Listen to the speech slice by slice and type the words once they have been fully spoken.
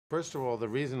First of all, the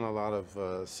reason a lot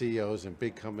of CEOs and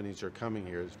big companies are coming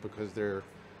here is because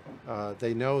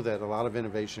they know that a lot of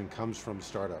innovation comes from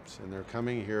startups, and they're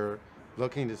coming here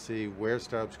looking to see where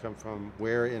startups come from,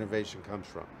 where innovation comes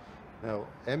from. Now,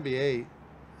 MBA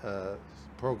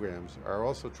programs are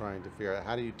also trying to figure out,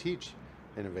 how do you teach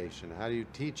innovation? How do you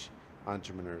teach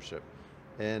entrepreneurship?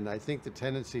 And I think the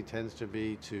tendency tends to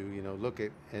be to, look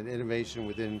at an innovation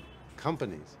within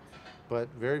companies, but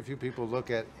very few people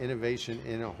look at innovation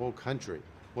in a whole country.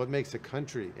 What makes a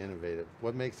country innovative?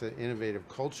 What makes an innovative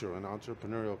culture, an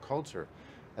entrepreneurial culture?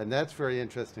 And that's very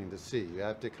interesting to see. You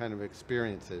have to kind of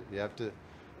experience it. You have to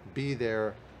be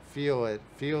there, feel it,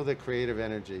 feel the creative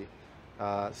energy,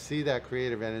 see that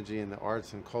creative energy in the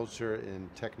arts and culture, in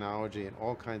technology, and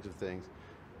all kinds of things.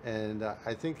 And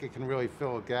I think it can really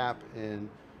fill a gap in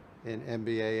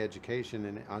MBA education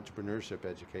and entrepreneurship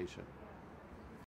education.